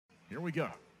Here we go.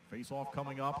 Face-off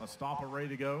coming up. A stopper ready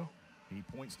to go. He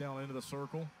points down into the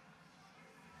circle.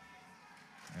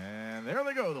 And there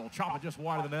they go. They'll chop it just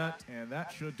wide of the net, and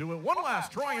that should do it. One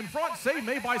last try in front. Save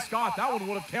made by Scott. That one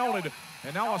would have counted.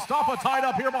 And now Estapa tied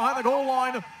up here behind the goal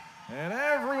line, and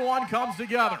everyone comes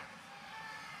together.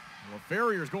 Well,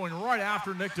 Farrier's going right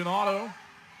after Nick Donato.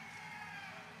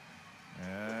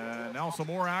 And now some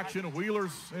more action.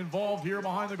 Wheeler's involved here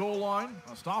behind the goal line.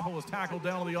 Estapa was tackled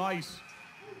down to the ice.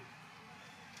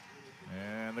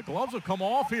 And the gloves have come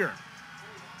off here.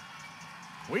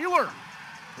 Wheeler.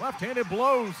 Left-handed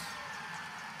blows.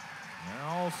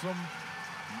 Now some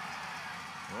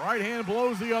right-hand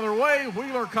blows the other way.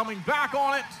 Wheeler coming back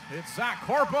on it. It's Zach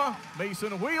Karpa,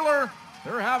 Mason Wheeler.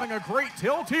 They're having a great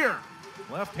tilt here.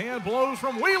 Left-hand blows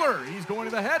from Wheeler. He's going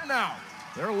to the head now.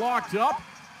 They're locked up.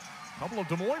 A couple of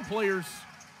Des Moines players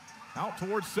out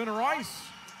towards center ice.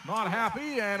 Not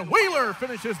happy, and Wheeler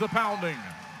finishes the pounding.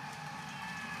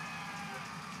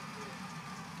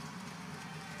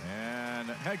 And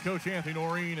head coach Anthony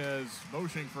Noreen is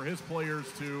motioning for his players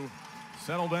to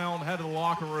settle down, head to the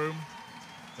locker room.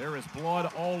 There is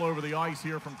blood all over the ice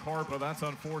here from Karpa. That's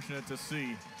unfortunate to see.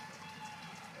 You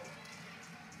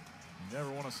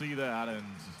never want to see that, and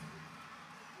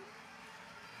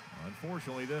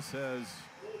unfortunately this has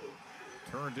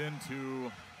turned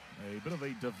into a bit of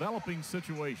a developing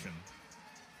situation.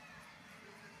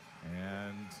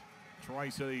 And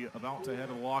Tri-City about to head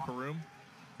to the locker room.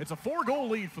 It's a 4-goal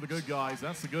lead for the good guys.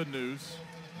 That's the good news.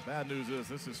 The bad news is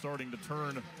this is starting to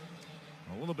turn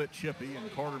a little bit chippy,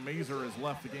 and Carter Mazer has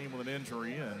left the game with an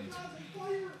injury, and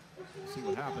we'll see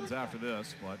what happens after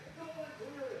this. But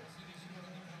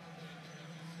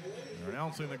they're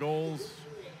announcing the goals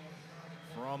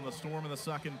from the Storm in the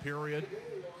second period.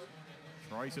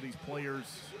 Tri-City's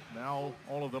players now,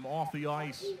 all of them off the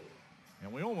ice.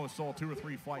 And we almost saw 2 or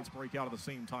 3 fights break out at the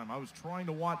same time. I was trying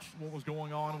to watch what was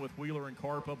going on with Wheeler and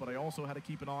Karpa, but I also had to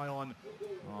keep an eye on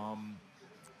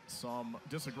some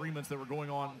disagreements that were going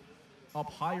on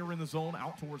up higher in the zone,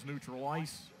 out towards neutral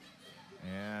ice.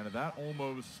 And that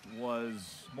almost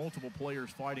was multiple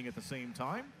players fighting at the same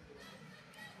time.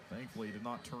 Thankfully, it did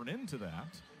not turn into that.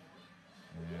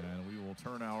 And we will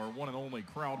turn our one and only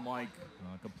crowd mic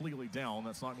completely down.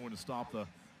 That's not going to stop the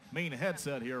main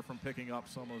headset here from picking up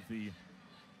some of the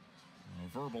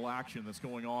verbal action that's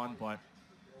going on, but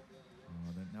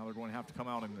now they're going to have to come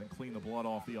out and clean the blood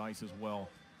off the ice as well.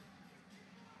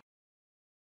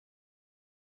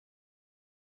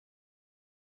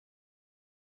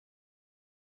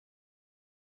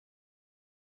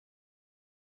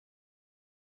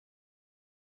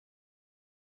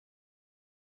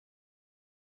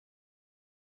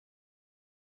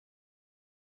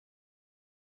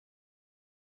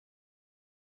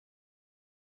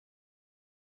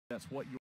 That's what you